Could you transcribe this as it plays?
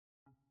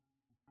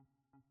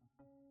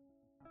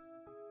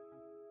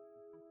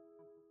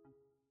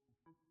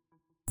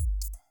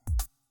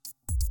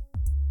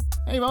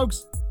Hey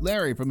folks,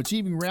 Larry from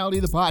Achieving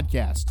Reality, the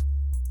podcast.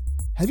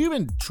 Have you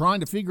been trying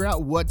to figure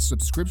out what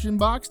subscription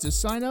box to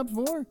sign up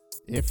for?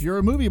 If you're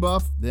a movie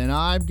buff, then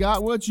I've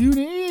got what you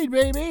need,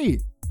 baby!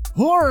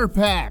 Horror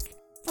Pack!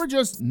 For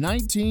just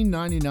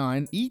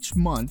 $19.99 each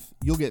month,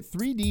 you'll get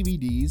 3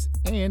 DVDs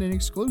and an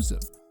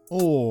exclusive.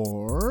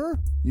 Or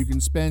you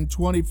can spend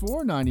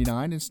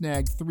 $24.99 and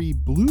snag 3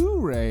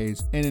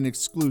 Blu-rays and an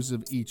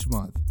exclusive each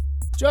month.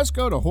 Just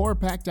go to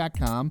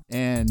horrorpack.com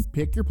and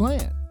pick your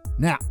plan.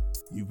 Now,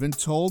 you've been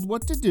told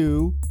what to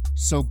do,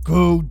 so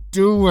go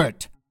do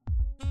it.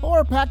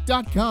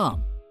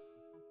 horrorpack.com.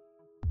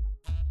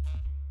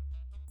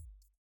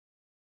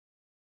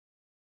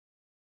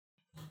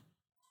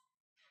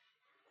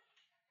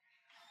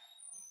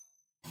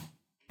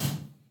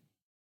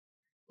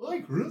 Hi,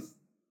 Chris.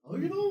 How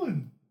you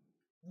doing?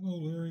 Hello,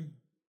 Larry.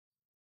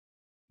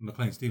 I'm the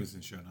Clayton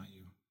Stevenson show, not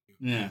you.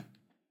 Yeah.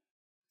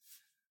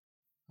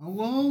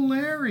 Hello,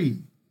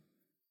 Larry.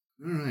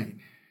 All right.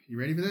 You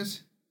ready for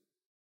this?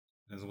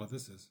 That's what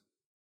this is.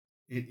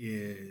 It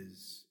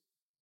is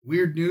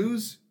weird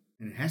news,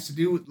 and it has to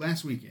do with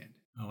last weekend.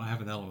 Oh, I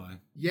have an alibi.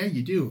 Yeah,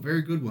 you do. A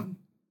very good one.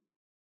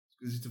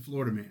 Because it's a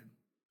Florida man.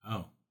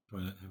 Oh, do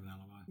I not have an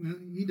alibi? Well,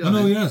 he does. Oh,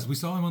 no, yes. We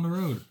saw him on the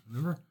road.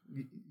 Remember?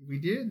 We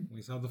did.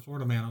 We saw the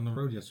Florida man on the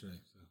road yesterday.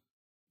 So.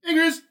 Hey,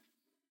 Chris.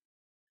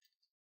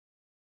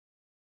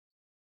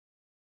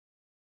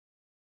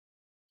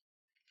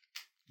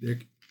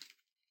 Dick.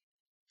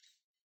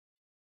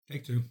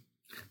 Take 2.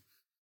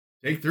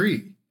 Take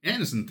 3.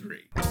 Anderson 3.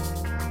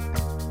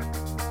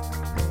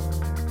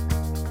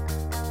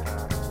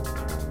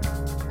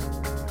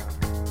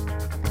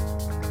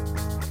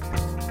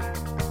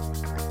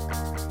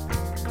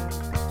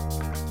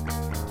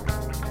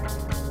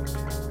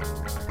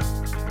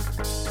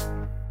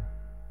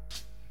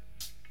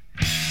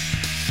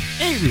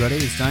 Hey everybody,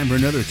 it's time for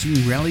another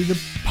Team Rally the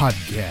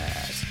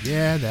podcast.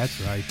 Yeah,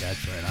 that's right,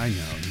 I know.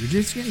 You're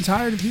just getting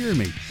tired of hearing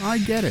me. I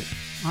get it.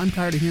 I'm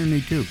tired of hearing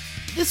me too.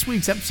 This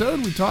week's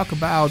episode, we talk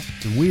about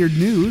some weird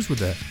news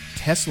with a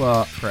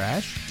Tesla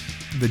crash,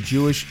 the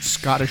Jewish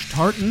Scottish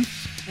tartan,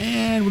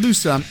 and we'll do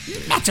some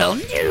metal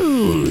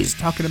news,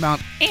 talking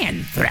about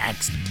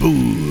anthrax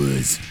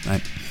booze. I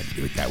had to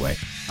do it that way.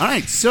 All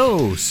right,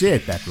 so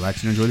sit back,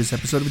 relax, and enjoy this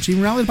episode of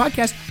Achieving Reality the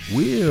podcast.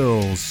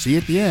 We'll see you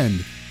at the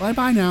end.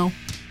 Bye-bye now.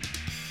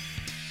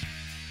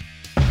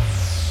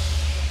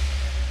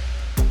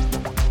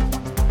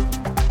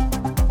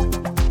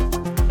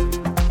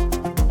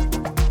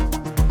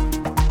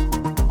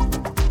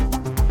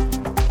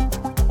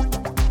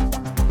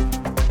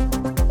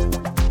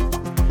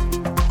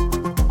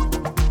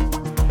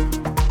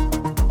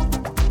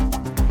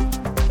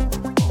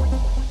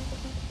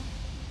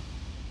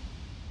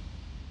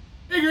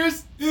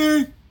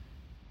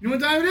 You know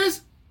what time it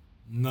is?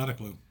 Not a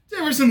clue.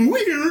 There was some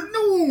weird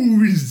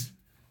news.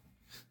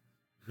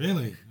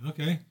 Really?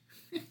 Okay.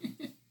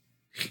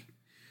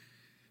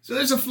 So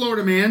there's a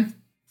Florida man.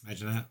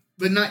 Imagine that.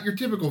 But not your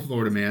typical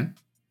Florida man.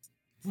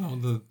 Well,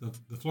 the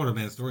Florida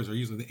man stories are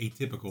usually the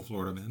atypical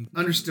Florida man.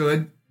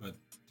 Understood. But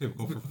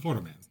typical for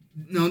Florida man.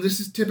 No, this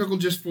is typical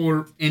just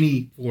for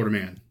any Florida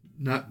man.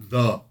 Not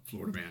the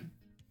Florida man.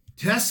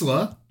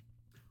 Tesla,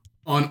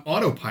 on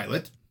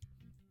autopilot,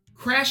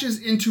 crashes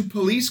into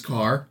police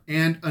car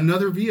and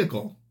another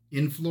vehicle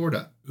in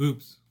Florida.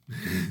 Oops.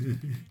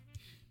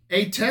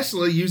 A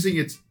Tesla using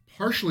its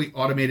partially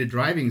automated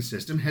driving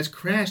system has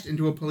crashed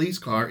into a police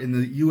car in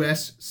the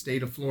U.S.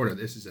 state of Florida.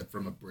 This is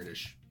from a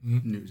British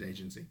news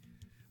agency,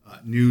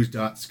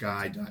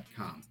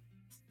 news.sky.com.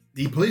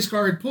 The police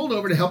car had pulled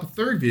over to help a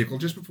third vehicle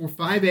just before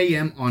 5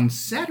 a.m. on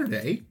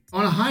Saturday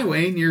on a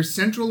highway near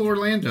central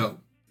Orlando.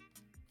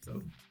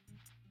 So,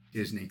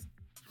 Disney.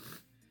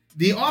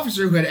 The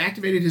officer who had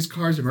activated his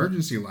car's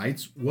emergency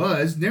lights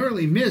was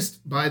narrowly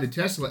missed by the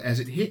Tesla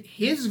as it hit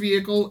his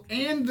vehicle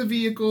and the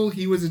vehicle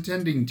he was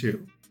attending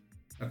to.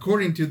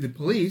 According to the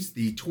police,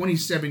 the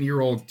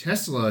 27-year-old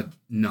Tesla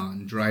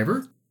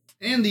non-driver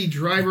and the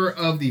driver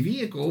of the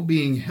vehicle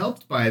being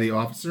helped by the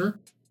officer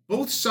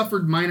both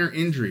suffered minor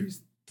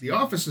injuries. The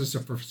officer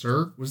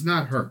was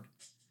not hurt.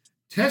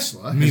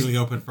 Tesla Immediately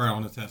opened fire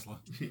on the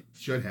Tesla.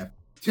 should have.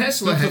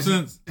 Tesla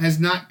has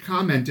not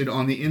commented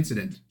on the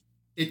incident.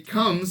 It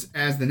comes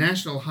as the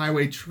National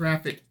Highway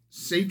Traffic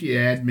Safety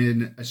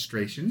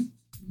Administration.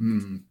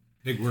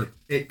 Big word.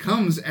 It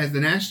comes as the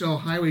National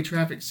Highway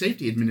Traffic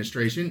Safety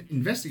Administration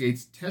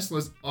investigates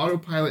Tesla's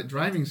autopilot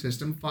driving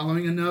system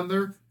following a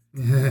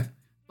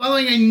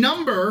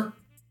number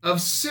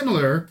of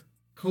similar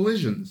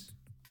collisions.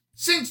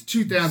 Since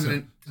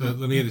 2000. So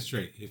let me get it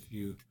straight. If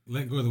you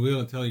let go of the wheel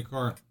and tell your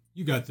car,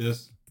 you got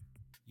this,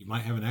 you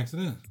might have an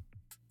accident.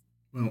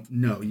 Well,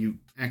 no, you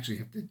actually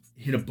have to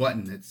hit a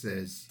button that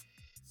says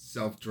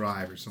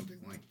self-drive or something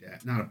like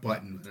that. Not a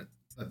button, but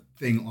a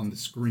thing on the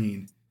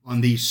screen.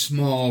 On the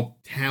small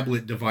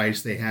tablet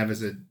device they have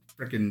as a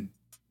frickin'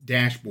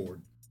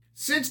 dashboard.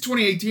 Since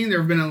 2018, there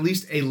have been at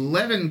least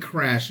 11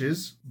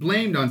 crashes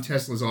blamed on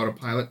Tesla's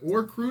autopilot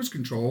or cruise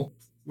control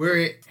where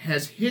it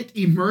has hit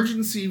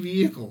emergency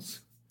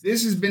vehicles.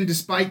 This has been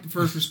despite the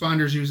first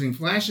responders using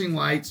flashing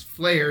lights,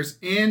 flares,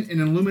 and an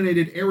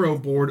illuminated arrow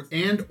board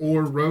and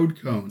or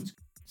road cones.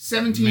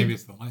 17... Maybe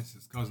it's the lights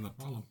that's causing the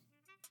problem.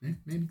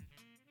 Maybe.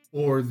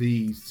 Or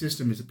the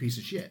system is a piece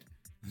of shit.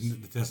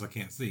 The Tesla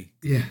can't see.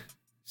 Yeah.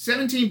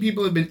 17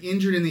 people have been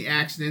injured in the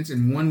accidents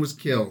and 1 was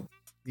killed.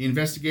 The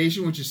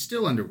investigation, which is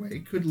still underway,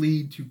 could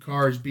lead to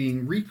cars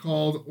being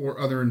recalled or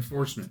other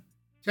enforcement.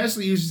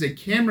 Tesla uses a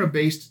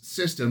camera-based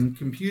system,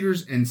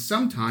 computers, and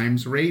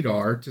sometimes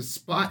radar to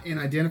spot and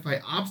identify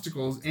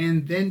obstacles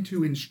and then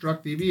to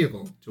instruct the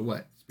vehicle to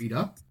what? Speed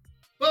up?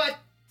 But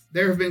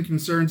there have been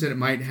concerns that it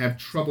might have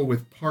trouble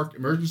with parked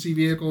emergency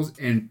vehicles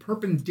and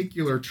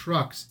perpendicular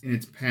trucks in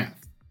its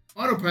path.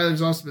 Autopilot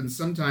has also been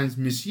sometimes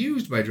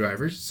misused by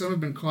drivers. Some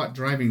have been caught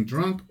driving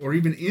drunk or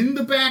even in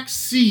the back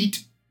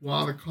seat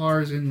while the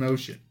car is in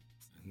motion.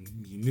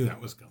 You knew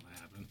that was going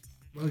to happen.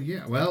 Well,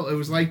 yeah. Well, it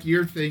was like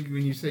your thing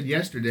when you said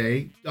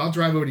yesterday, I'll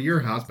drive over to your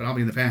house, but I'll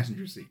be in the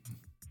passenger seat.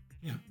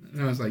 Yeah.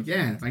 And I was like,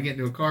 yeah, if I get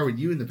into a car with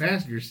you in the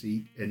passenger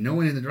seat and no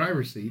one in the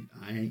driver's seat,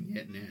 I ain't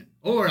getting in.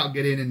 Or I'll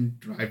get in and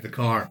drive the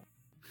car.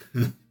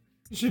 You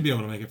should be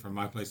able to make it from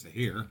my place to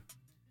here.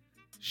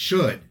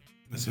 Should.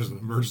 This is an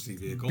emergency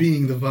vehicle.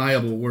 Being the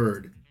viable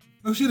word.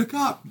 Oh shit, a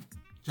cop!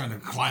 Trying to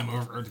climb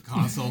over the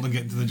console to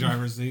get into the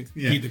driver's seat.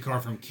 Yeah. Keep the car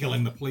from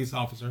killing the police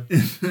officer.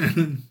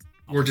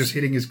 Or just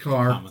hitting his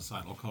car.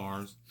 Homicidal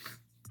cars.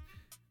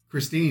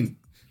 Christine.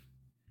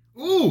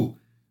 Ooh,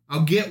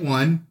 I'll get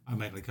one.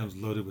 Automatically comes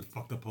loaded with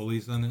fuck the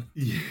police on it.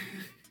 Yeah.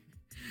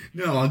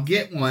 No, I'll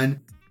get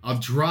one. I'll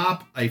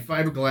drop a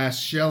fiberglass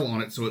shell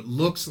on it so it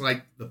looks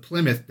like the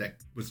Plymouth that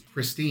was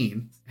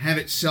Christine. Have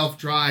it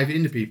self-drive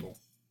into people.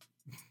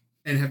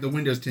 And have the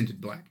windows tinted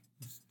black.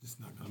 It's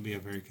not going to be a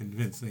very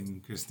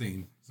convincing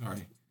Christine.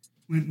 Sorry.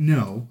 Well,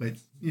 no, but,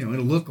 it'll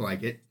look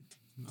like it.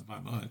 Not by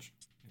much.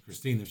 And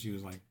Christine, if she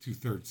was like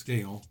 2/3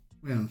 scale.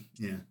 Well,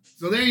 yeah.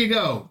 So there you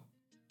go.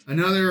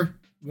 Another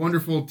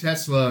wonderful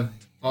Tesla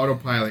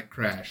autopilot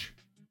crash.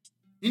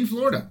 In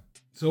Florida.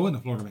 So it wasn't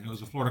a Florida man. It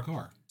was a Florida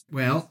car.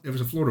 Well, it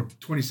was a Florida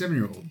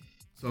 27-year-old.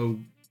 So,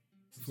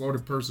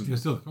 Florida person. It was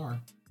still a car.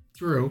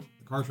 True.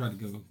 The car tried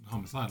to go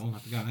homicidal,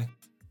 not the guy.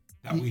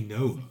 That we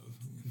know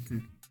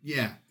of.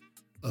 Yeah.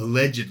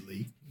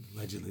 Allegedly.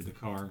 Allegedly, the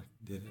car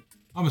did it.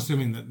 I'm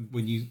assuming that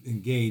when you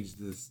engage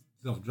this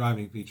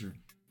self-driving feature,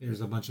 there's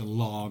a bunch of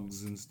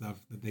logs and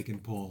stuff that they can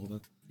pull.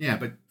 Yeah,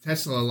 but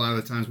Tesla a lot of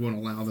the times won't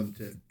allow them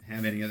to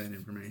have any of that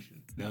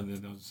information.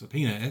 They'll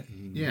subpoena it.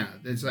 Yeah,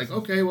 it's like,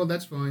 okay, well,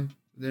 that's fine.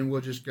 Then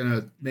we're just going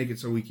to make it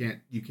so you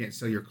can't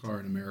sell your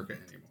car in America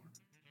anymore.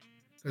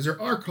 Because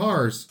there are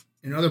cars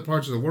in other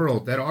parts of the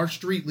world that are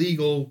street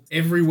legal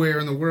everywhere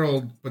in the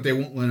world, but they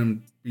won't let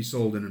them be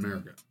sold in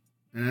America.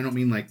 And I don't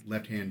mean like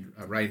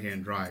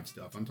right-hand drive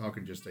stuff. I'm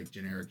talking just like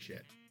generic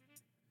shit.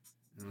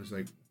 And I was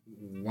like,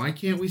 why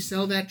can't we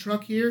sell that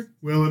truck here?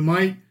 Well, it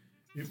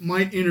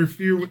might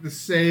interfere with the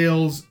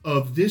sales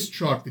of this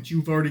truck that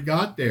you've already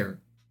got there.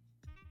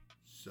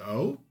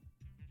 So,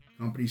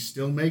 company's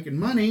still making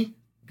money.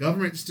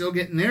 Government's still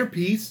getting their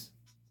piece.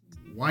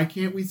 Why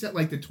can't we sell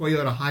like the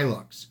Toyota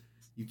Hilux?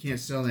 You can't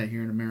sell that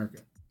here in America.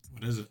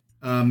 What is it?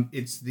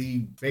 It's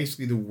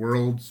basically the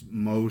world's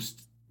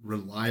most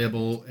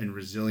reliable and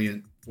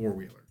resilient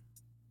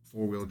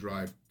four-wheel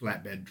drive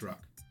flatbed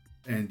truck.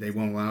 And they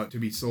won't allow it to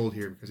be sold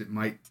here because it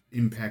might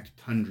impact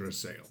Tundra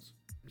sales.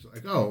 It's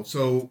like, oh,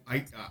 so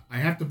I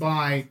have to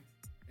buy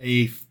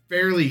a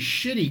fairly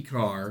shitty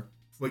car,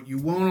 but you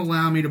won't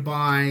allow me to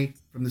buy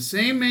from the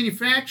same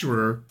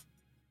manufacturer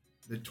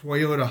the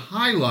Toyota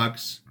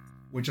Hilux,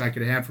 which I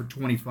could have for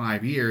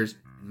 25 years,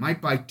 and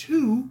might buy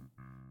 2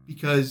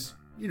 because,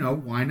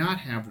 why not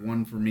have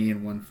one for me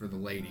and one for the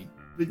lady?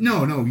 But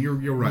no,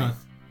 you're right. No,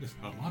 it's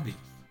about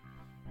lobbyists.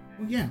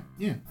 Well, yeah,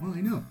 well,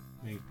 I know.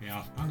 They pay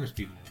off Congress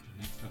people to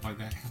make stuff like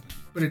that happen.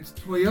 But it's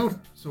Toyota,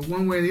 so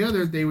one way or the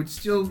other, they would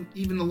still,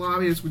 even the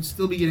lobbyists would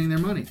still be getting their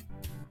money.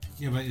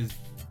 Yeah, but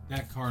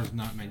that car is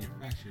not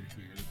manufactured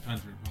here. The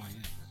Tundra probably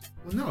is.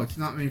 Well, no, it's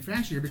not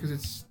manufactured here because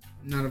it's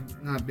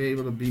not be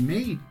able to be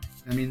made.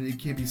 I mean, it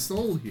can't be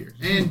sold here.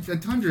 And the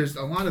Tundras,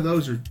 a lot of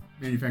those are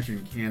manufactured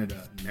in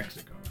Canada and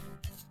Mexico.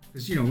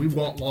 Because, we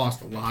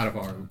lost a lot of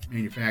our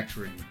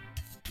manufacturing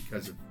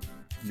because of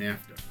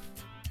NAFTA.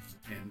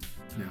 And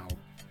now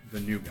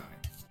the new guy.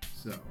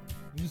 So,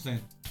 I'm just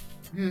saying.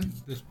 yeah.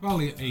 There's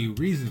probably a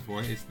reason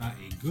for it. It's not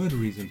a good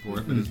reason for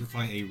it, but it's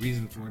probably a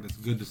reason for it that's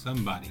good to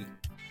somebody.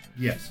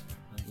 Yes.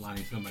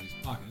 Lining somebody's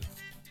pocket.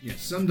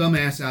 Yes, some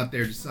dumbass out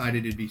there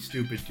decided it'd be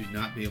stupid to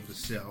not be able to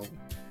sell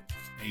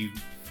a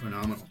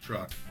phenomenal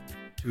truck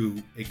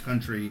to a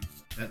country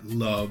that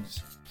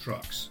loves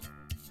trucks.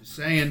 Just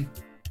saying,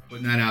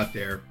 putting that out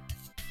there.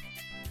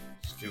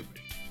 Stupid.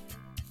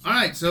 All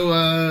right,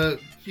 so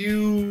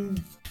cue,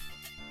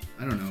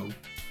 I don't know,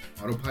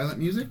 autopilot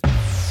music?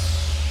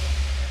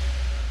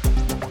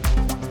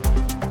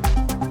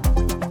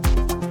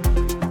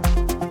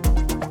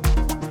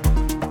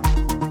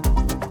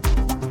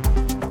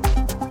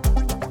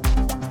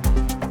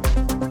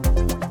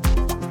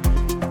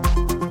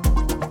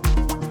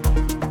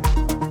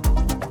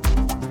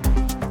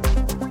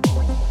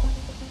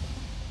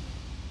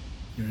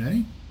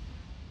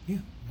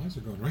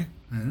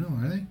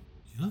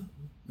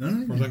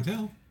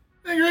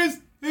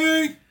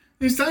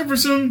 It's time for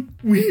some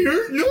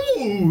weird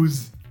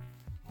news.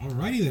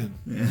 Alrighty then.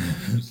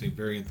 You seem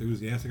very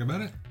enthusiastic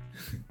about it.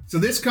 So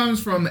this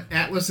comes from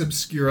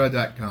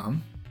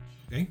atlasobscura.com.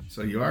 Okay.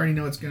 So you already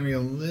know it's going to be a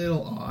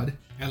little odd.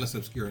 Atlas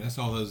Obscura. That's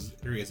all those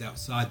areas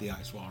outside the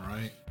ice wall,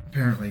 right?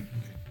 Apparently.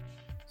 Okay.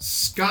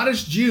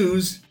 Scottish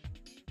Jews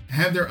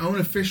have their own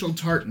official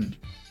tartan.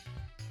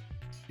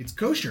 It's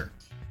kosher.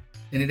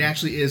 And it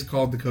actually is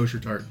called the kosher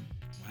tartan.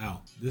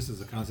 Wow. This is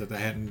a concept I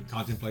hadn't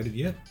contemplated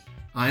yet.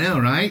 I know,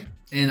 right?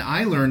 And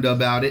I learned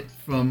about it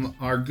from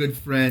our good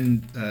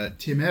friend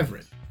Tim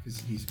Everett,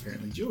 because he's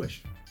apparently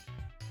Jewish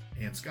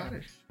and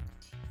Scottish.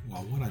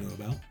 Well, what I know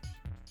about.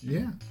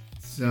 Yeah.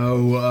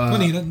 So...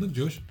 Funny, he doesn't look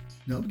Jewish.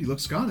 Nobody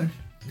looks Scottish.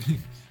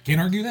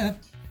 Can't argue that.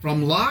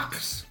 From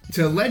locks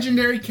to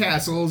legendary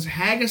castles,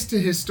 haggis to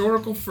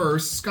historical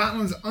firsts,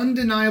 Scotland's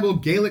undeniable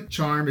Gaelic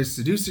charm is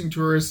seducing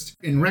tourists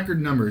in record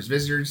numbers.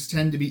 Visitors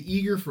tend to be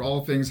eager for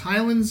all things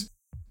Highlands.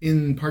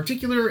 In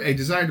particular, a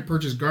desire to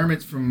purchase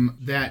garments from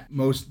that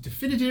most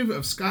definitive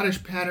of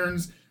Scottish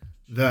patterns,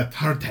 the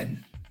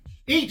tartan.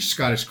 Each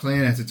Scottish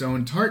clan has its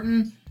own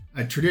tartan,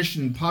 a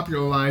tradition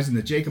popularized in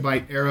the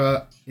Jacobite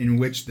era in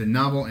which the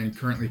novel and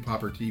currently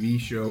popular TV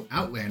show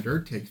Outlander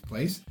takes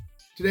place.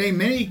 Today,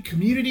 many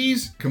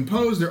communities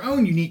compose their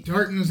own unique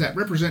tartans that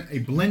represent a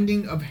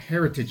blending of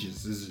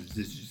heritages.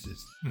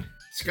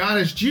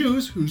 Scottish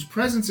Jews, whose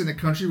presence in the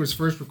country was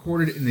first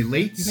recorded in the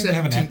late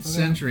 17th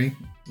century.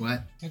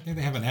 What? I think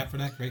they have an app for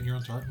that, creating your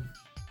own tartan.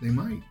 They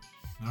might.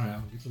 All right,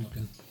 I'll keep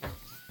looking.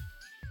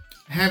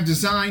 Have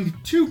designed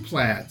two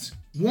plaids.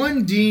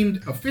 One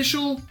deemed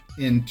official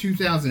in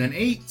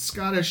 2008,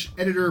 Scottish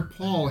editor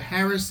Paul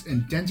Harris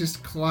and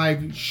dentist Clive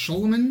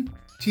Shulman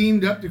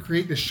teamed up to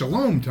create the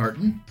Shalom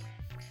tartan.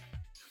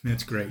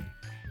 That's great.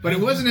 But it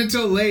wasn't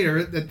until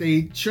later that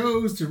they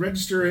chose to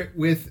register it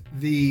with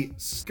the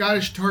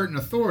Scottish Tartan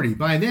Authority.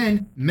 By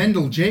then,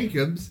 Mendel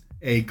Jacobs,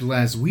 a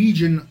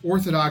Glaswegian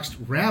Orthodox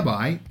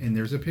rabbi, and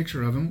there's a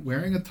picture of him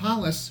wearing a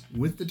tallis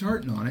with the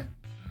tartan on it,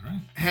 All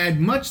right. had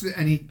much,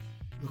 and he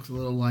looks a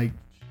little like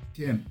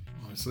Tim,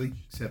 honestly,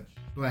 except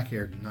black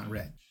haired and not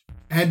red.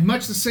 Had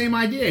much the same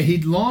idea.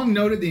 He'd long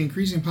noted the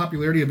increasing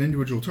popularity of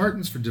individual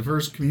tartans for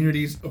diverse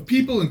communities of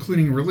people,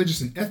 including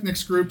religious and ethnic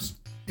groups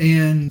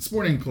and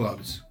sporting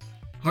clubs.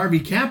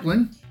 Harvey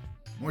Kaplan,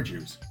 more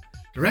Jews,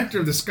 director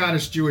of the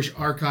Scottish Jewish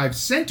Archives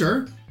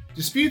Center,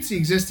 disputes the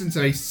existence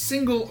of a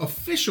single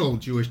official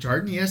Jewish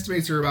tartan. He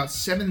estimates there are about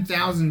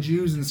 7,000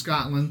 Jews in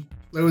Scotland,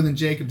 lower than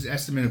Jacob's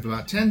estimate of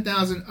about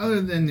 10,000. Other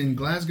than in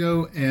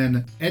Glasgow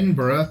and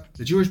Edinburgh,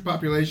 the Jewish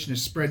population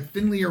is spread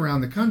thinly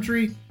around the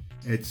country.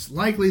 It's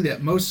likely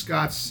that most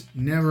Scots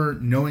never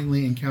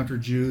knowingly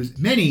encountered Jews.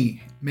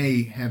 Many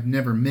may have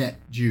never met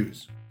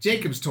Jews.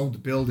 Jacobs told to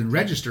build and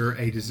register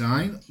a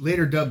design,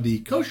 later dubbed the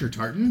kosher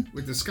tartan,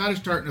 with the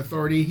Scottish Tartan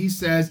Authority. He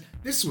says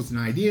this was an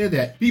idea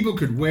that people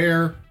could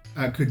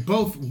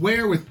both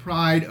wear with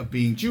pride of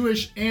being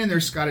Jewish and their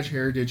Scottish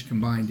heritage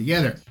combined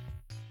together.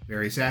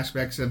 Various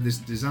aspects of this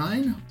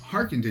design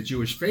harken to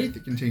Jewish faith.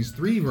 It contains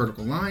 3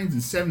 vertical lines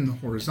and 7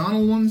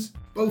 horizontal ones.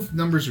 Both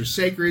numbers are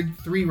sacred,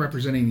 3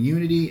 representing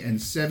unity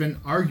and 7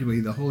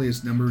 arguably the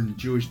holiest number in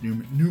Jewish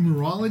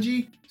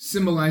numerology,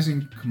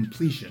 symbolizing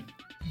completion.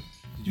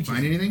 Did you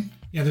find anything?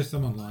 Yeah, there's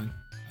some online.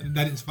 I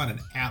didn't find an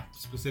app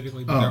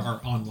specifically, but there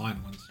are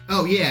online ones.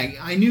 Oh yeah,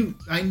 I knew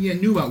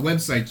about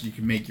websites you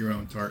can make your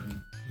own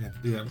tartan. You have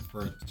to do that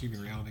for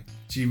Achieving Reality.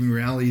 Achieving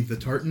Reality, the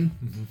tartan?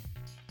 Mm-hmm.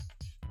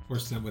 Of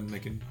course, that wouldn't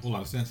make a whole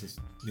lot of sense. It's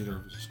neither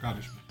of us are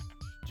Scottish.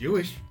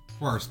 Jewish.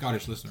 For our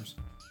Scottish listeners.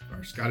 For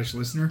our Scottish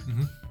listener.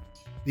 Mm-hmm.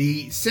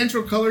 The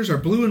central colors are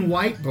blue and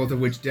white, both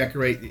of which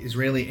decorate the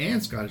Israeli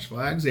and Scottish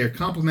flags. They are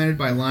complemented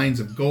by lines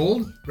of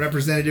gold,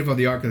 representative of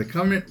the Ark of the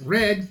Covenant,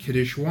 red,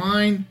 Kiddush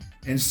wine,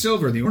 and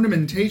silver, the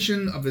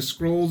ornamentation of the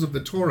scrolls of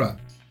the Torah.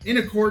 In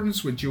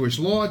accordance with Jewish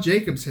law,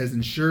 Jacobs has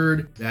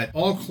ensured that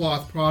all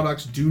cloth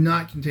products do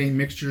not contain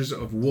mixtures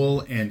of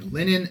wool and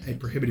linen, a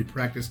prohibited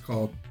practice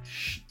called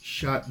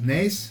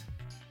shatnez.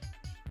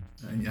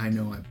 I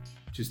know I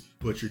just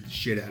butchered the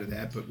shit out of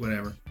that, but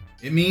whatever.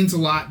 It means a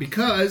lot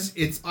because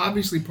it's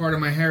obviously part of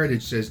my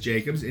heritage, says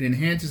Jacobs. It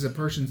enhances a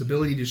person's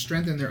ability to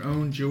strengthen their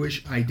own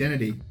Jewish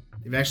identity.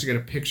 They've actually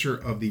got a picture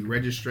of the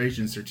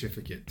registration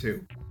certificate,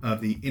 too,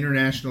 of the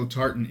International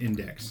Tartan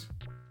Index.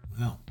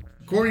 Wow.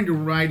 According to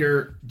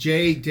writer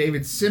J.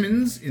 David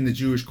Simmons in the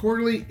Jewish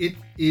Quarterly, it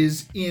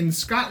is in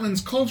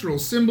Scotland's cultural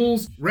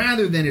symbols,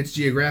 rather than its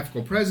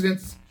geographical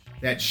presence,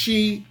 that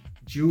she,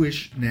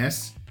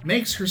 Jewishness,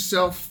 makes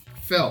herself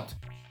felt.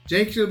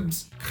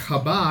 Jacobs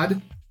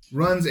Chabad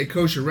runs a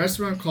kosher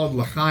restaurant called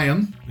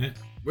L'Chaim,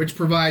 which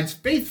provides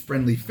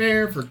faith-friendly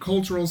fare for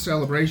cultural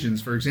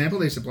celebrations. For example,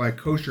 they supply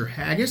kosher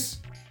haggis.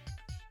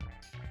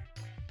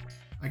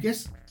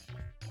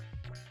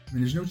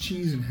 There's no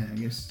cheese in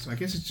haggis, so I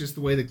guess it's just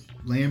the way the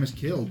lamb is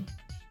killed.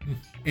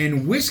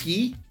 And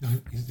whiskey. No,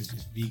 it's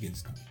just vegan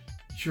stuff.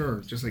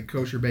 Sure, just like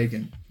kosher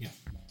bacon. Yeah.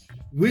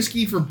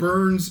 Whiskey for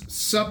Burns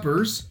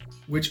suppers,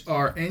 which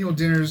are annual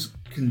dinners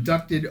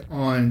conducted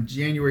on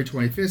January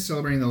 25th,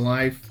 celebrating the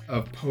life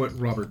of poet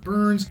Robert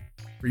Burns.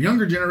 For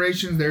younger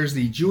generations, there's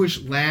the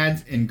Jewish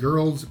Lads and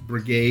Girls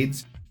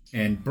Brigades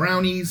and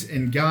Brownies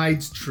and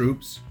Guides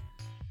troops.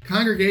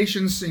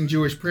 Congregations sing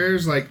Jewish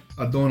prayers like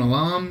Adon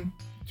Olam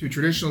to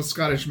traditional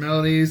Scottish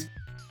melodies,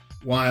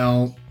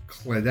 while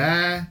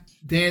Cleda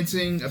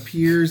dancing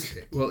appears,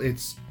 well,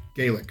 it's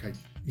Gaelic. I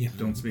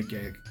don't speak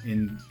Gaelic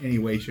in any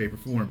way, shape, or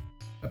form.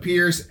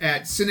 Appears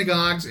at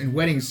synagogues and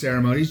wedding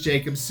ceremonies.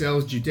 Jacob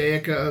sells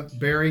Judaica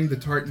bearing the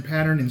tartan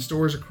pattern in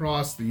stores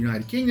across the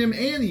United Kingdom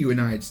and the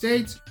United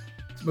States.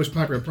 Its most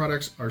popular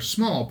products are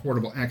small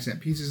portable accent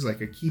pieces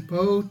like a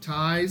kippah,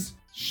 ties,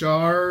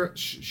 scarves,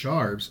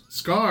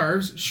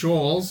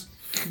 shawls,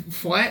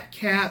 flat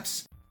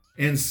caps,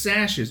 and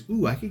sashes.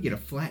 Ooh, I could get a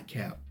flat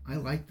cap. I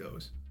like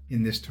those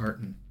in this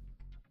tartan.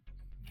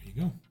 There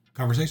you go.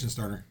 Conversation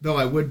starter. Though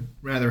I would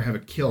rather have a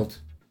kilt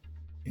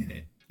in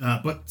it.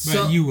 But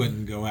you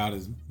wouldn't go out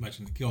as much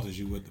in the kilt as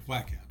you would the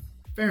flat cap.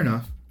 Fair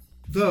enough.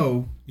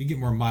 Though... You get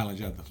more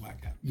mileage out of the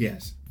flat cap.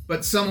 Yes.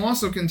 But some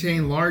also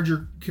contain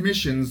larger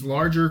commissions,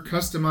 larger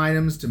custom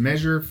items to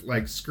measure,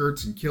 like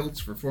skirts and kilts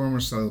for formal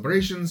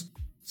celebrations,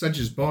 such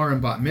as bar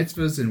and bat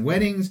mitzvahs and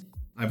weddings.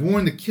 I've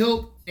worn the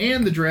kilt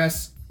and the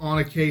dress on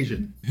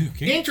occasion.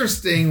 Okay.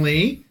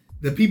 Interestingly,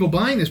 the people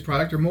buying this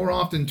product are more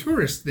often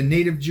tourists than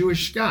native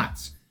Jewish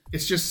Scots.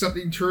 It's just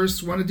something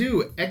tourists want to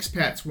do,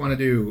 expats want to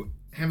do,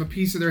 have a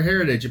piece of their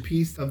heritage, a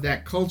piece of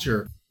that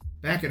culture.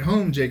 Back at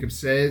home, Jacob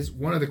says,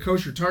 one of the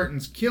kosher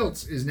tartan's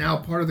kilts is now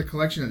part of the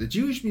collection at the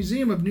Jewish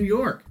Museum of New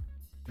York.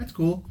 That's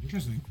cool.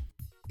 Interesting.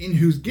 In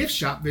whose gift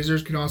shop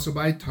visitors can also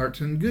buy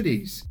tartan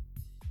goodies.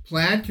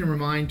 Plaid can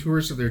remind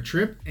tourists of their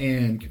trip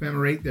and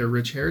commemorate their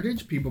rich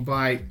heritage. People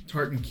buy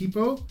tartan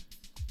kippah.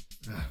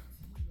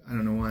 I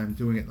don't know why I'm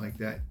doing it like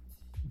that.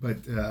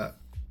 But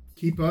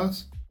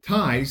kippahs,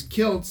 ties,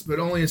 kilts, but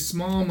only a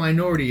small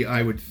minority,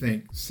 I would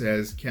think,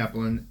 says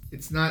Kaplan.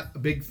 It's not a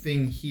big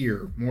thing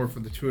here, more for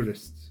the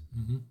tourists.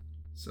 Mm-hmm.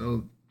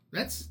 So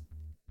that's...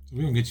 So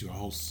we don't get you a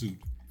whole suit.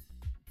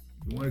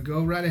 You want to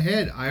go right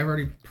ahead. I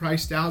already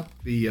priced out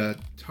the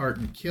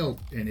tartan kilt,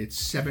 and it's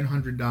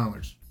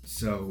 $700.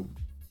 So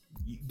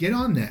get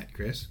on that,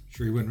 Chris.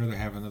 Sure you wouldn't rather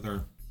have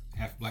another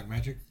half black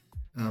magic?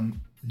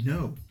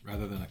 No.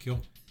 Rather than a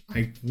kilt?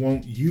 I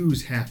won't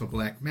use half a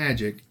black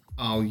magic.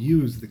 I'll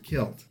use the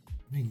kilt.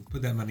 You can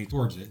put that money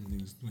towards it, and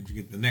then when you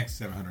get the next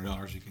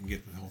 $700, you can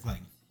get the whole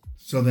thing.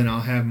 So then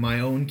I'll have my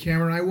own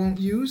camera I won't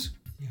use?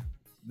 Yeah.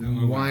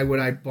 Then why would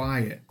I buy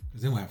it?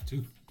 Because then we'll have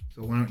two.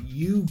 So why don't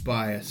you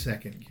buy a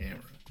second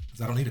camera?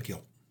 Because I don't need a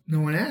kilt.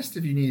 No one asked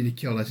if you needed a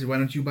kilt. I said, why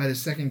don't you buy the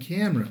second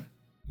camera?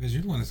 Because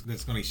you're the one that's going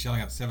to be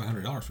shelling out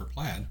 $700 for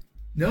plaid.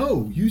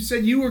 No, you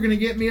said you were going to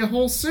get me a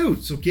whole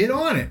suit, so get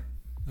on it.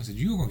 I said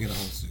you were going to get a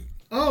whole suit.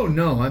 Oh,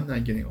 no, I'm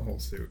not getting a whole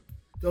suit.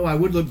 Though I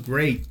would look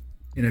great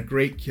in a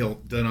great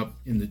kilt done up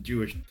in the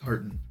Jewish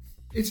tartan.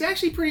 It's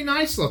actually pretty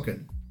nice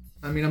looking.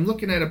 I mean, I'm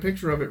looking at a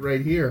picture of it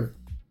right here.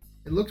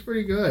 It looks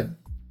pretty good.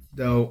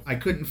 Though I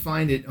couldn't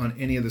find it on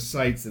any of the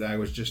sites that I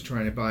was just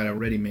trying to buy a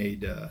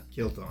ready-made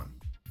kilt on.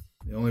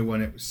 The only one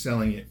that was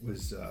selling it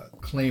was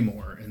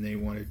Claymore, and they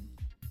wanted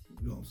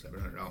 $700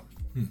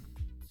 for it.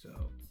 So,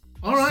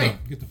 all right.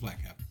 So, get the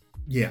flat cap.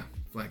 Yeah,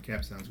 flat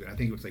cap sounds good. I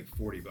think it was like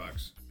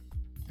 $40,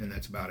 and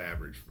that's about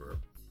average for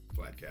a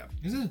flat cap.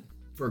 Is it?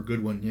 For a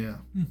good one, yeah.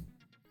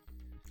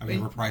 I've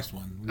never priced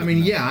one. I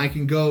mean, yeah, I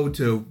can go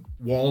to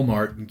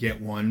Walmart and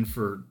get one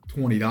for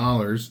 $20,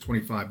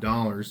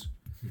 $25.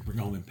 Bring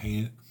home and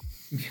paint it.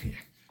 Yeah.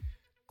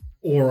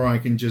 Or I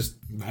can just...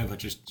 Buy a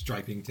bunch of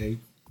striping tape.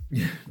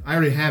 Yeah, I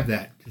already have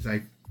that because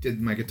I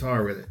did my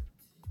guitar with it.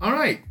 All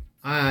right.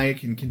 I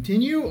can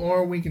continue,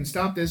 or we can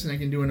stop this and I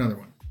can do another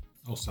one.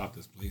 Oh, stop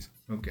this, please.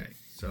 Okay.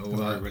 So...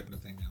 I've written the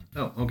thing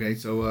down. Oh, okay.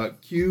 So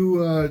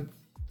cue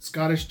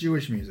Scottish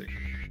Jewish music.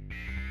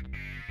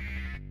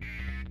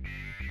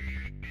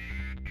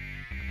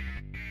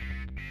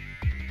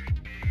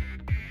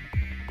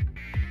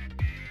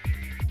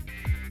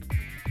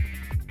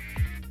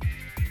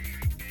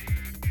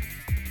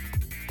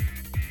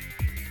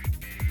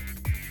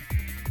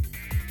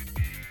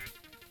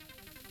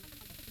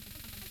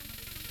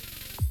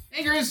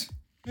 Hey, Chris.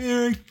 Hey,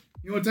 Eric.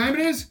 You know what time it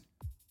is?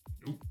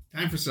 Nope.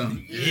 Time for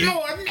some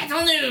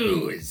metal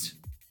news.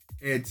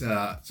 It's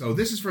so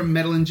this is from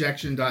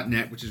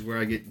metalinjection.net, which is where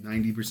I get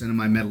 90% of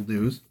my metal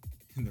news.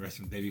 And the rest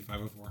from Davey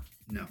 504.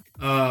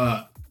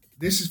 No.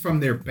 This is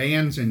from their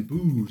bands and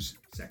booze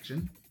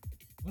section.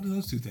 What do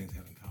those two things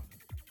have in common?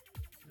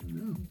 I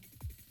don't know.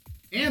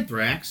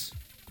 Anthrax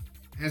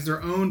has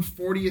their own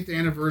 40th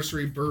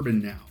anniversary bourbon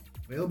now,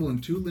 available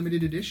in 2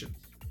 limited editions.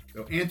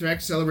 So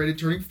Anthrax celebrated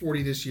turning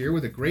 40 this year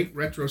with a great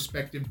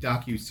retrospective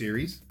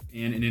docu-series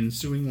and an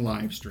ensuing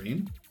live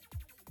stream.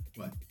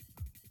 What?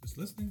 Just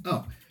listening?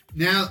 Oh,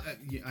 now,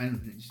 you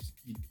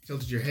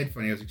tilted your head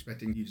funny. I was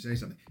expecting you to say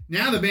something.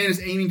 Now the band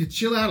is aiming to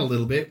chill out a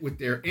little bit with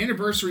their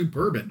anniversary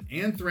bourbon,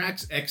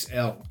 Anthrax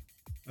XL.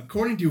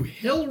 According to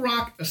Hill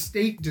Rock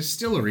Estate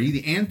Distillery,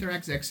 the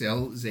Anthrax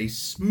XL is a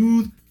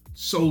smooth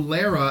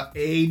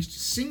Solera-aged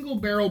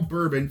single-barrel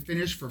bourbon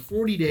finished for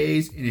 40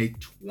 days in a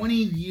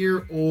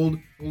 20-year-old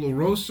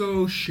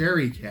Oloroso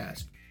sherry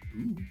cask.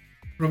 Ooh.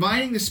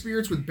 providing the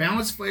spirits with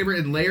balanced flavor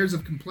and layers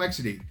of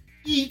complexity.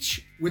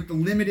 Each, with the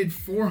limited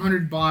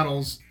 400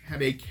 bottles,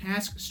 have a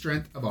cask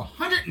strength of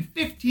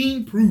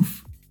 115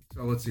 proof.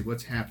 So let's see,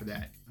 what's half of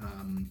that?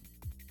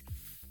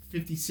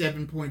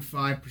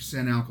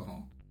 57.5%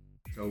 alcohol.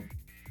 So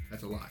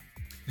that's a lot.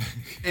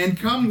 And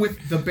come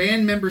with the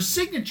band member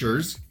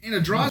signatures and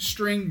a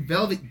drawstring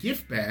velvet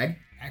gift bag.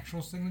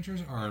 Actual signatures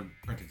or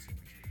printed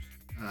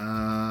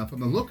signatures? From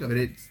the look of it,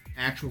 it's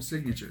actual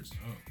signatures.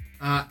 Oh.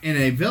 And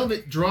a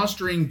velvet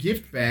drawstring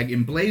gift bag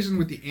emblazoned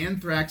with the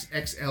Anthrax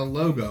XL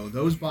logo.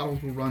 Those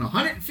bottles will run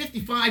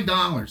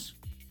 $155.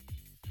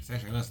 It's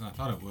actually less than I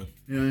thought it would.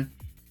 Yeah.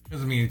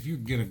 Because, I mean, if you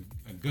get a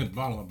good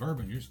bottle of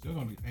bourbon, you're still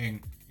going to be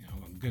paying,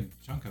 a good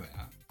chunk of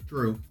that.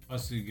 True.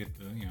 Plus, you get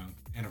the,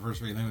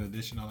 anniversary limited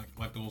edition, all that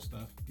collectible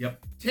stuff.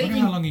 Yep. I wonder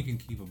how long you can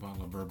keep a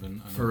bottle of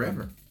bourbon.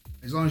 Forever.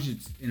 As long as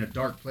it's in a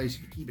dark place,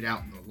 if you keep it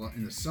out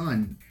in the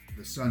sun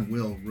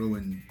will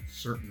ruin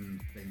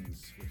certain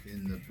things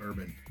within the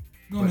bourbon.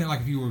 No, I mean,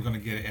 like if you were going to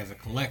get it as a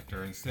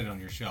collector and set it on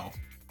your shelf.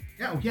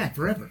 Yeah,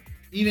 forever.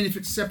 Even if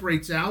it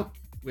separates out,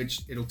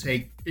 which it'll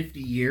take 50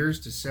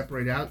 years to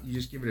separate out, you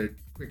just give it a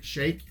quick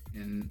shake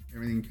and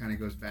everything kind of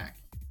goes back.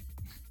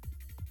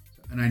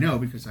 And I know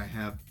because I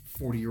have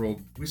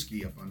 40-year-old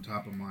whiskey up on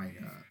top of my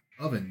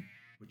oven,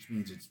 which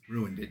means it's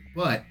ruined it,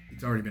 but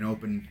it's already been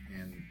opened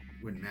and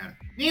it wouldn't matter.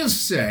 Needless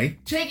to say,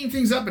 taking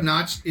things up a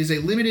notch is a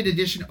limited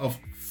edition of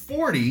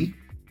 40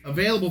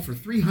 available for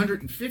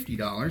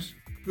 $350,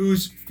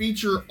 whose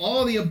feature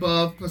all the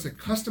above plus a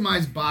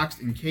customized box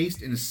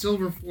encased in a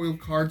silver foil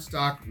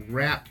cardstock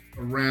wrapped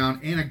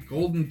around and a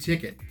golden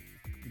ticket.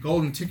 The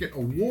golden ticket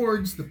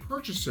awards the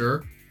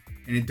purchaser,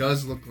 and it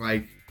does look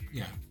like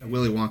a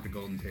Willy Wonka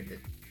golden ticket,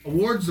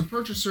 awards the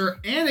purchaser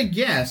and a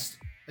guest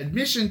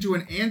admission to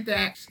an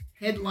Anthrax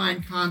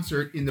headline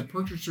concert in the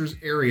purchaser's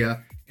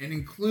area and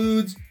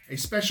includes a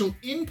special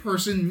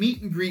in-person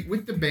meet and greet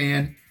with the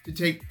band to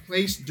take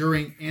place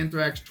during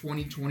Anthrax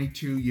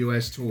 2022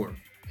 U.S. tour.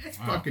 That's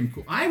fucking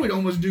cool. I would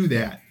almost do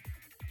that.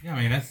 Yeah,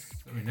 I mean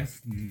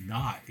that's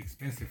not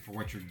expensive for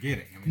what you're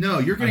getting. I mean, no,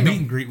 you're getting a meet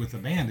and greet with the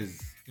band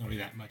is going to be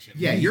that much.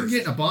 You're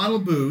getting a bottle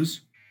of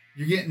booze.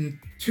 You're getting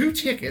 2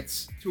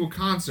 tickets to a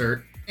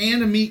concert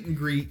and a meet and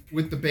greet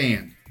with the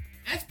band.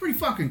 That's pretty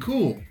fucking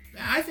cool.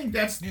 I think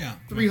that's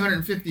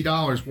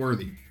 $350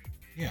 worthy.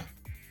 Yeah,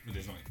 but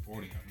there's only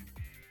 40 of them.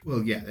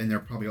 Well, yeah, and they're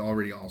probably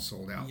already all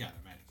sold out. Yeah, I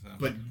imagine so.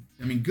 But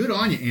I mean, good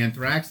on you,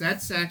 Anthrax.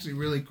 That's actually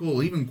really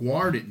cool. Even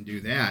Guar didn't do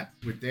that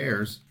with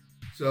theirs.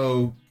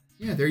 So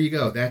yeah, there you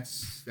go.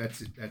 That's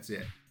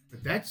it.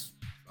 But that's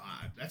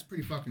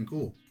pretty fucking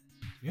cool.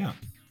 Yeah.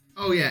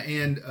 Oh yeah,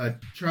 and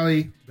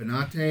Charlie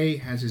Benante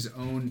has his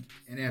own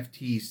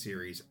NFT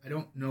series. I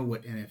don't know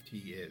what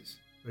NFT is,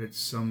 but it's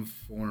some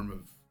form of.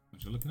 Why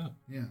don't you look it up?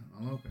 Yeah,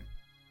 I'll open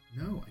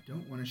it. No, I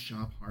don't want to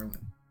shop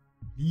Harlan.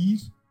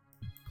 Please.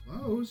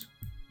 Close.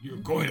 You're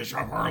going to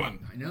shop Harlan.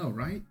 I know,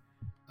 right?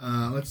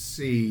 Let's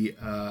see.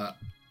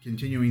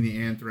 Continuing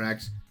the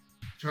Anthrax,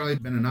 Charlie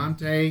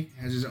Benante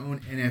has his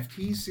own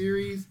NFT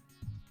series.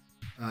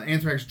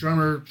 Anthrax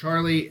drummer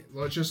Charlie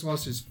just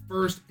lost his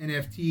first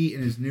NFT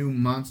in his new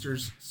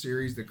Monsters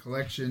series. The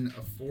collection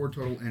of 4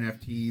 total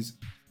NFTs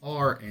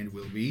are and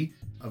will be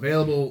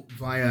available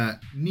via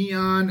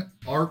Neon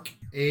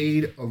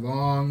Arcade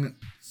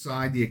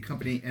alongside the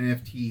accompanying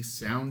NFT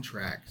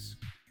soundtracks.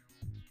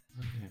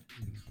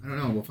 I don't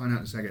know. We'll find out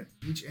in a second.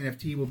 Each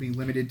NFT will be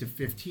limited to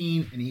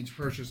 15, and each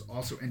purchase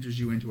also enters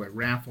you into a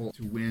raffle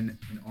to win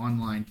an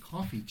online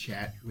coffee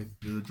chat with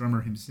the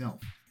drummer himself.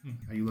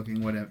 Are you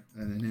looking what an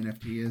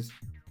NFT is?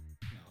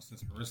 No,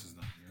 since Marissa's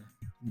not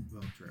here.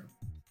 Well, true.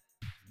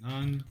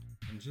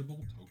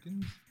 Non-fungible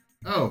tokens?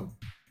 Oh,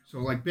 so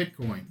like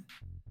Bitcoin.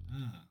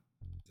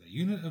 It's a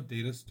unit of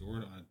data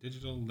stored on a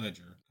digital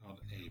ledger called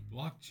a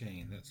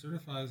blockchain that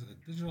certifies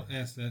a digital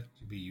asset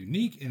to be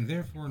unique and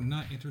therefore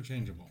not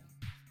interchangeable.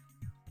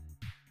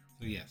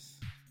 So yes.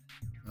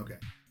 Okay.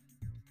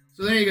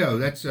 So there you go.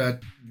 That's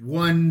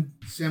one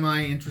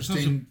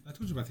semi-interesting... I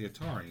told you about the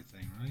Atari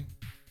thing, right?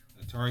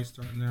 Atari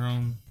starting their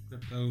own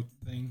crypto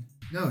thing.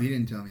 No, he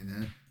didn't tell me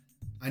that.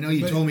 I know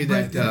you told me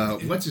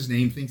that, what's his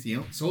name, thinks he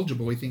owns... Soldier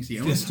Boy thinks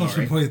he owns Atari.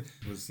 Soldier Boy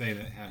was saying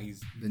that how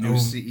he's... The new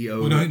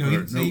CEO.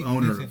 Well,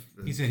 owner.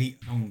 He said he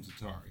owns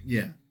Atari.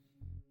 Yeah.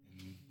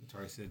 And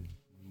Atari said,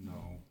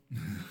 no.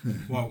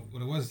 Well,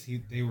 what it was,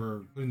 they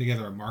were putting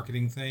together a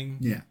marketing thing.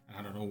 Yeah.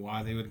 I don't know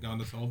why they would have gone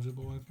to Soldier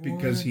Boy for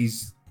because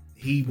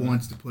he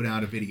wants to put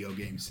out a video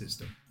game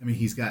system. I mean,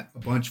 he's got a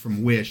bunch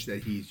from Wish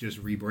that he's just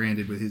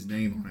rebranded with his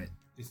name on it.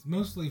 It's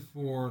mostly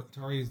for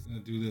Atari's going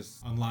to do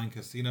this online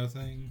casino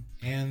thing,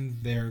 and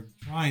they're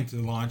trying to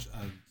launch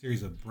a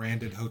series of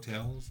branded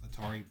hotels,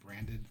 Atari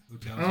branded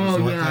hotels.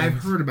 Oh yeah, I've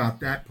heard about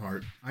that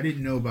part. I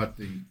didn't know about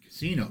the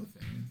casino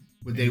thing.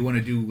 Would they want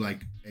to do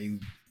like a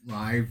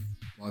live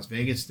Las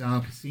Vegas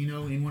style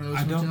casino in one of those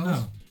hotels? I don't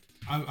know.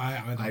 I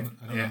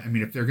don't know. I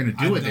mean, if they're going to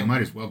do it, they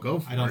might as well go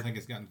for it. I don't think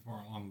it's gotten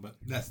far along, but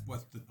that's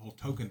what the whole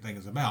token thing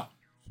is about.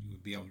 you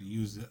would be able to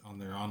use it on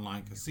their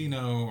online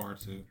casino or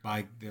to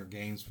buy their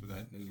games for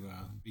that new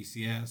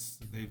BCS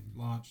that they've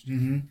launched.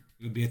 Mm-hmm.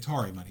 It would be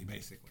Atari money,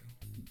 basically.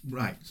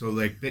 Right. So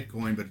like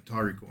Bitcoin, but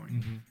Atari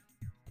coin. Mm-hmm.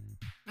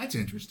 That's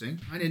interesting.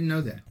 I didn't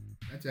know that.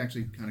 That's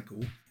actually kind of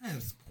cool.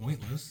 That's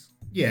pointless.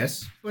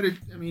 Yes, but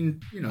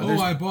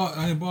I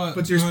bought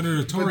but there's-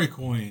 200 Atari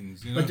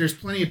coins. but there's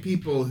plenty of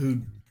people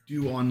who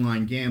do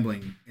online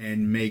gambling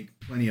and make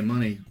plenty of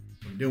money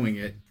from doing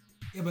it.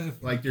 yeah, but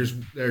if, Like there's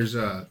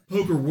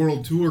poker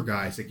world tour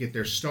guys that get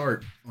their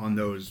start on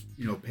those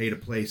pay to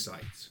play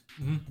sites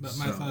but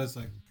my so- thought is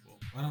like, well,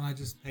 why don't I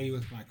just pay you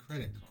with my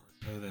credit card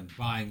rather than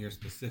buying your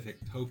specific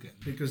token?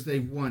 because they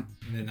want.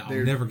 And then I'll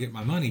They're- never get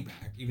my money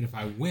back. Even if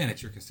I win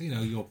at your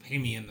casino, you'll pay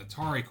me in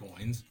Atari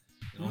coins.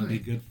 It'll only be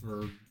Right. good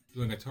for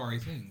doing Atari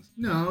things.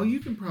 No, you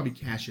can probably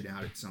cash it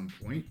out at some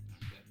point.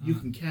 I bet You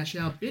not. can cash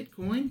out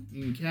Bitcoin.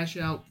 You can cash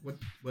out what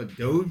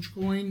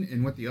Dogecoin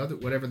and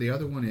whatever the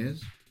other one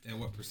is. And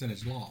what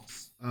percentage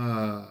loss?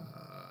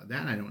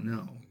 That I don't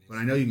know, but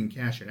I know you can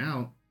cash it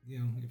out. You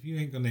know, if you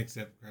ain't gonna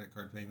accept credit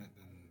card payment,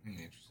 then I ain't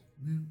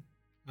interested.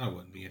 I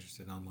wouldn't be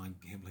interested in online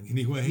gambling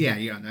anyway. Yeah,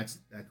 that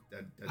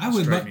I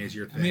would. strike But, me as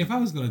your thing. I mean, if I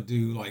was gonna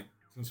do like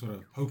some sort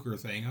of poker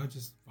thing, I would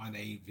just find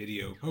a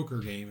video poker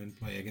game and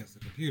play against the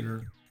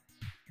computer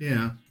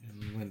yeah,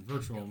 and win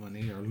virtual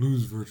money or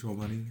lose virtual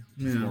money.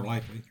 It's Yeah. more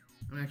likely.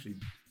 I'm actually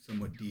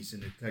somewhat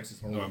decent at Texas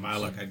Hold'em. Or my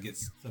luck, I'd get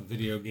some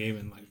video game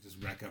and like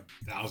just rack up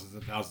thousands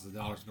and thousands of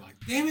dollars. And be like,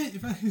 damn it!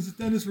 If I had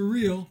done this for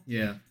real,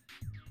 Yeah,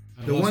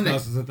 I'd The lost one that-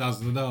 thousands and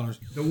thousands of dollars.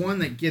 the one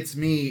that gets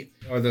me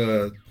are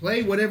the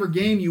play whatever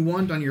game you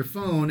want on your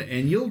phone,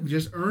 and you'll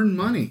just earn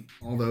money.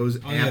 All those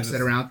Oh, yeah, apps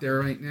that are out there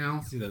right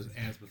now. I see those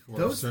ads before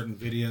Those- certain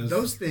videos.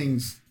 Those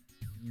things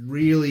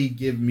really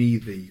give me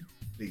the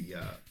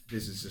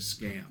this is a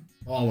scam.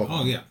 All of them.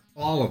 Oh yeah.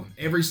 All of them.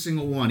 Every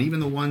single one. Even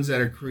the ones that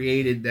are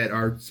created that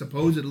are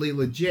supposedly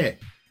legit.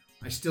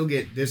 I still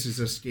get this is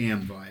a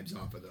scam vibes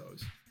off of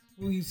those.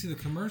 Well, you see the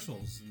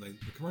commercials. Like,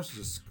 the commercials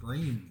just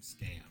scream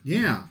scam.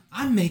 Yeah.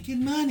 I'm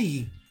making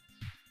money.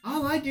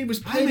 All I did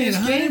was I play made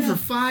this game for $100.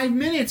 5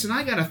 minutes and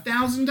I got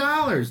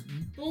 $1,000.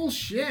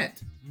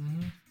 Bullshit.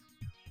 Mm-hmm.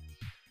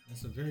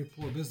 That's a very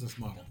poor business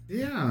model.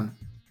 Yeah.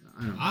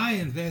 I don't know. I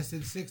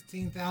invested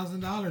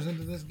 $16,000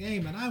 into this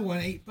game and I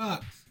won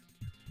 $8.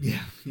 Yeah,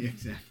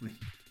 exactly.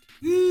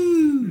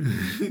 Woo!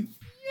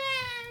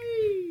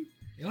 Yay!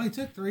 It only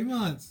took 3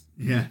 months.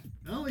 Yeah.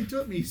 It only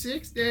took me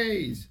 6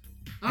 days.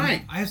 All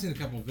right. I have seen a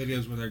couple of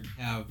videos where they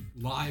have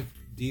live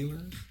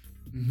dealers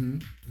Mm-hmm.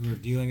 who are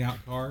dealing out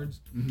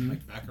cards, Mm-hmm.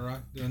 like Baccarat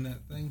doing that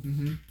thing.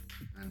 Mm-hmm.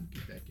 I don't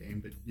get that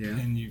game, but yeah.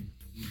 And you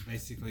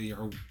basically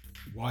are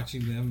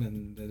watching them,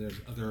 and then there's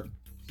other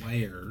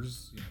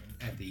players,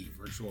 at the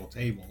virtual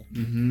table,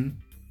 Mm-hmm.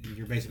 and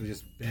you're basically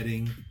just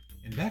betting.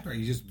 In Baccarat,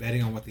 you're just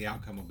betting on what the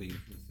outcome will be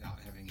without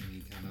having any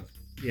kind of.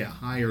 Yeah,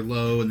 high or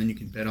low, and then you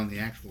can bet on the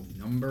actual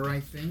number, I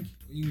think.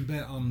 You can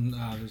bet on.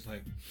 There's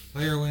like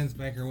player wins,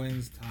 banker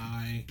wins,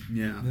 tie.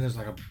 Yeah. And then there's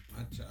like a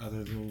bunch of other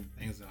little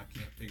things that I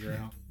can't figure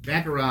out.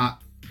 Baccarat.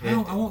 I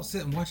won't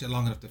sit and watch it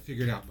long enough to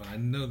figure it out, but I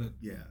know that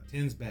Yeah.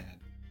 10's bad.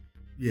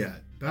 Yeah.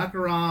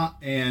 Baccarat,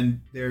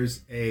 and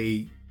there's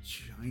a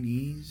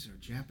Chinese or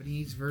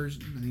Japanese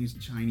version. I think it's a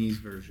Chinese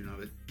version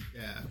of it.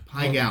 Yeah.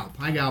 Pai Gao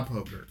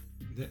poker.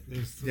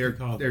 There's something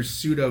called They're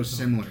pseudo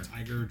similar.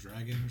 Tiger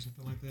Dragon or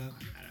something like that. I don't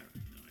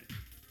know.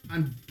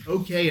 I'm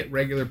okay at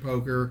regular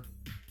poker.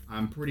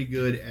 I'm pretty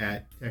good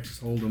at Texas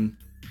Hold'em,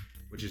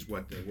 which is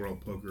what the World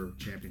Poker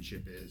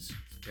Championship is.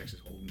 It's the Texas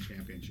Hold'em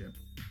Championship.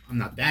 I'm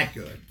not that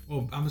good.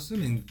 Well, I'm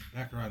assuming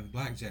Baccarat and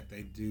Blackjack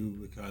they do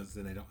because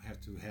then they don't have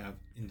to have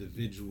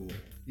individual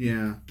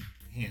Yeah.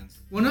 hands.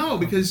 Well, no,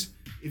 because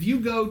if you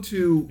go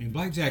to I mean,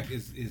 Blackjack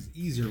is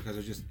easier because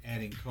they're just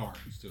adding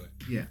cards to it.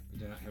 yeah,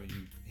 They're not having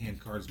you hand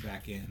cards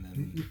back in.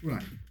 And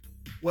right.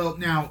 Well,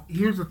 now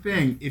here's the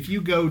thing: if you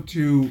go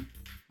to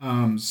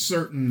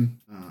certain,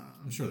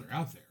 I'm sure they're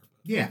out there.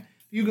 But yeah,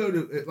 if you go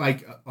to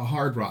like a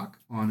Hard Rock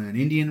on an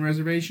Indian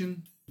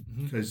reservation,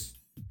 Mhm. because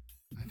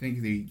I think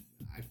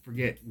I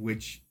forget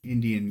which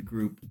Indian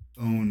group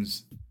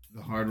owns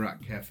the Hard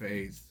Rock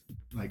cafes,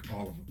 like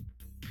all of them.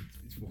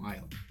 It's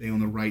wild. They own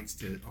the rights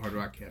to Hard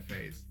Rock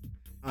cafes,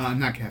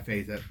 not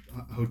cafes,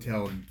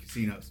 hotel and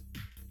casinos.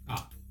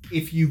 Ah.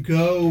 If you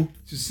go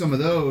to some of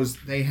those,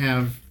 they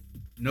have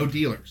no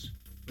dealers,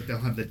 but they'll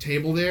have the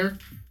table there,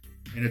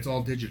 and it's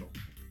all digital.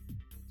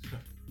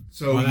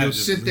 So Well, that you'll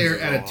just sit there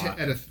loses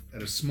at a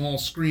lot. a small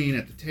screen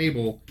at the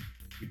table.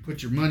 You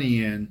put your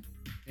money in,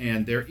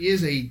 and there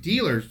is a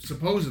dealer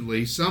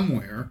supposedly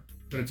somewhere,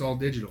 but it's all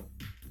digital.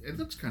 It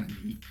looks kind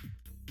of neat.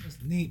 it's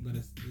neat, but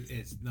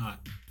it's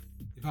not.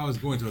 If I was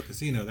going to a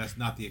casino, that's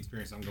not the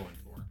experience I'm going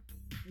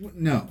for.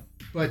 No,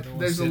 but Don't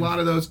there's a sit- lot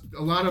of those.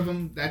 A lot of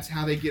them. That's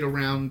how they get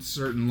around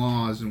certain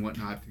laws and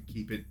whatnot to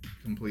keep it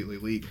completely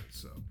legal.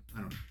 So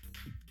I don't know.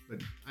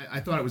 But I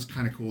thought it was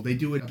kind of cool. They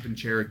do it up in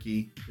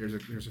Cherokee. There's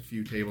a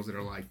few tables that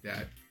are like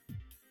that.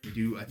 They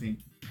do, I think,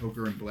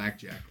 poker and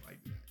blackjack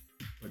like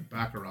that. But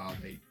Baccarat,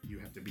 you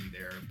have to be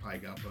there. And Pai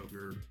Gow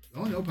poker.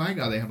 Oh no, Pai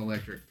Gow they have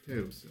electric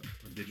too, so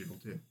or digital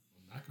too.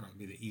 Baccarat would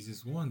be the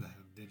easiest one to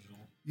have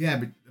digital. Yeah,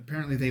 but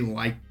apparently they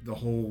like the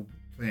whole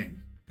thing.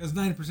 Because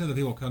 90% of the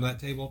people come to that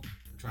table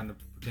are trying to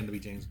pretend to be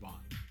James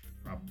Bond.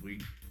 Probably.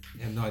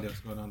 They have no idea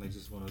what's going on. They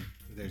just want to,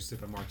 they're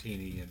sip a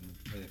martini and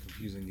play a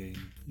confusing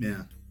game.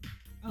 Yeah.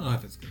 I don't know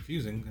if it's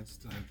confusing. That's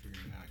time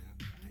figuring it out.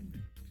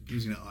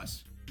 Confusing to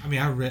us. I mean,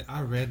 I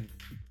read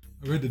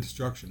the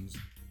instructions.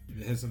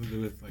 And it has something to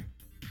do with, like,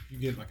 if you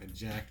get like a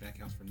jack, that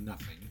counts for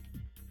nothing.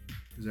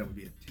 Because that would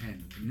be a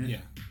 10, wouldn't it?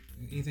 Yeah.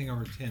 Anything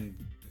over 10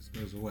 just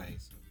goes away.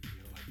 So if you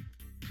have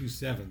like 2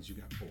 sevens, you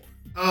got 4.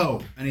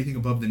 Oh, anything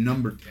above the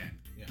number 10.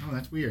 Yeah. Oh,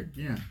 that's weird.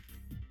 Yeah.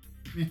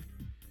 Well,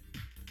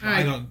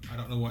 I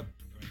don't know what.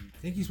 I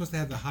think you're supposed to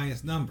have the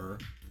highest number.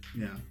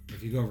 Yeah.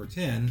 If you go over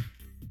 10,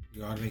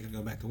 you automatically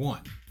go back to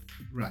 1.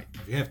 Right.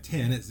 If you have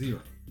 10, it's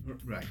 0.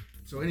 Right.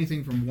 So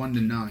anything from 1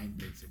 to 9,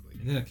 basically.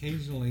 And then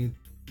occasionally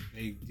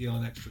they deal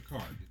an extra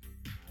card.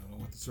 I don't know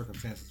what the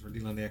circumstances for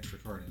dealing the extra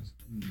card is.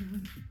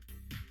 Mm-hmm.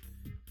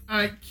 All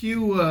right,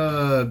 cue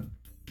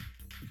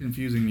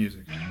confusing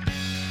music.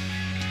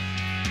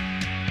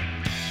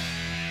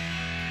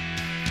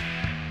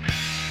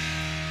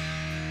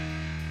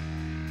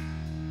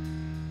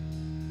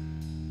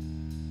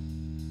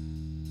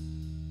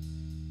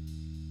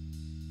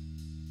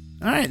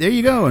 All right, there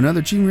you go. Another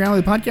Achieving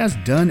Reality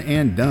podcast done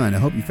and done. I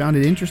hope you found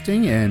it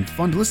interesting and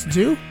fun to listen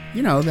to.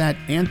 You know, that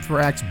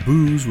Anthrax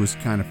booze was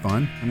kind of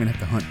fun. I'm going to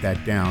have to hunt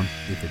that down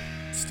if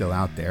it's still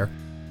out there,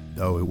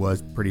 though it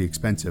was pretty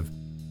expensive.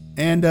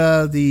 And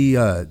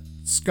the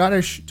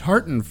Scottish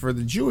tartan for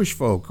the Jewish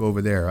folk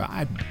over there,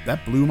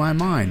 that blew my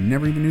mind.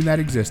 Never even knew that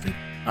existed.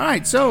 All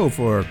right, so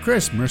for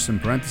Chris, Merson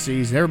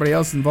parentheses, everybody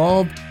else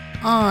involved,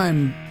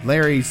 I'm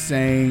Larry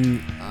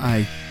saying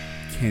I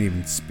can't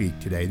even speak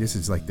today. This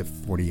is like the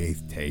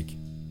 48th take.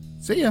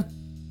 See ya.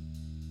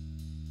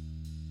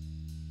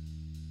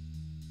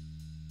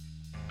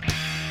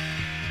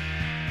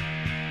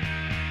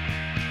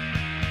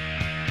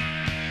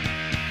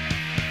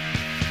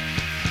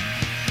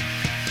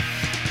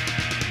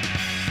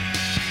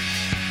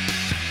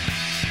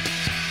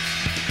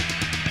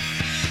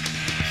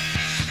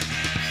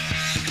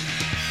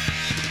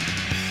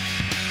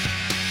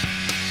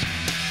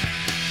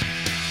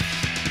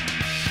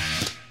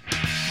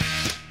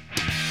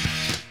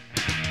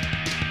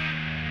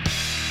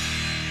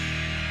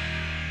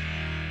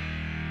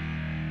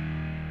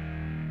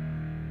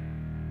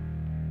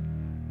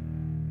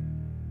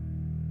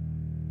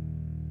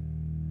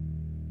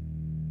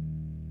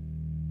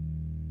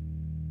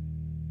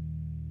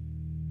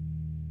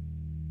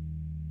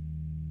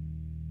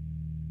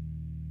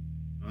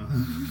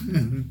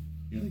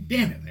 You're like,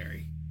 damn it,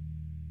 Larry.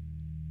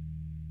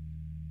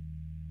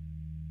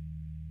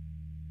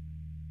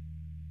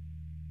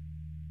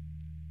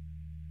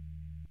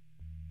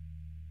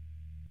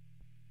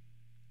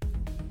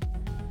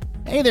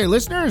 Hey there,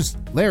 listeners.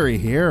 Larry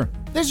here.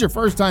 If this is your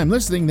first time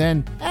listening,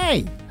 then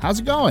hey, how's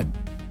it going?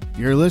 If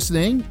you're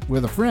listening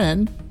with a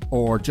friend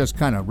or just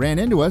kind of ran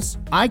into us,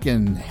 I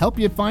can help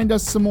you find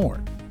us some more.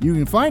 You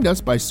can find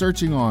us by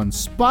searching on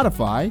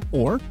Spotify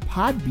or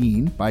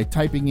Podbean by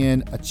typing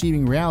in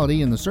Achieving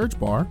Reality in the search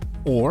bar,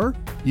 or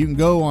you can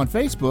go on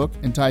Facebook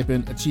and type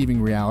in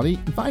Achieving Reality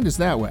and find us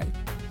that way.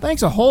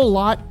 Thanks a whole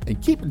lot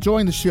and keep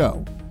enjoying the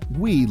show.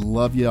 We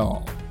love you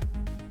all.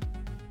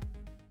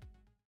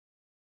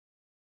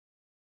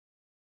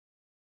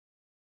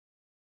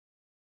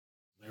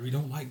 Larry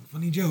don't like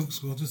funny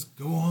jokes. We'll just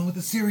go on with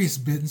the serious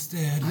bit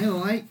instead. I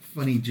like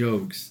funny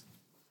jokes.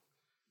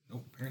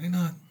 Nope, apparently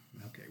not.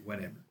 Okay,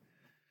 whatever.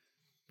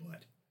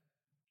 But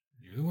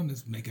you're the one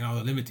that's making all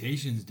the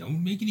limitations.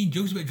 Don't make any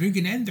jokes about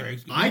drinking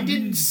anthrax. I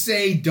didn't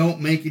say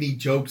don't make any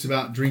jokes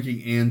about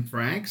drinking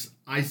anthrax.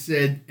 I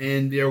said,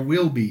 and there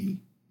will be.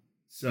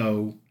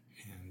 So.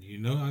 And you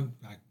know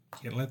I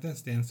can't let that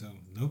stand, so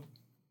nope.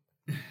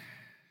 You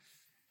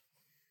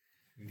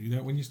knew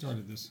that when you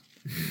started this.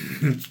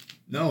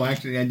 No,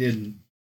 actually I didn't.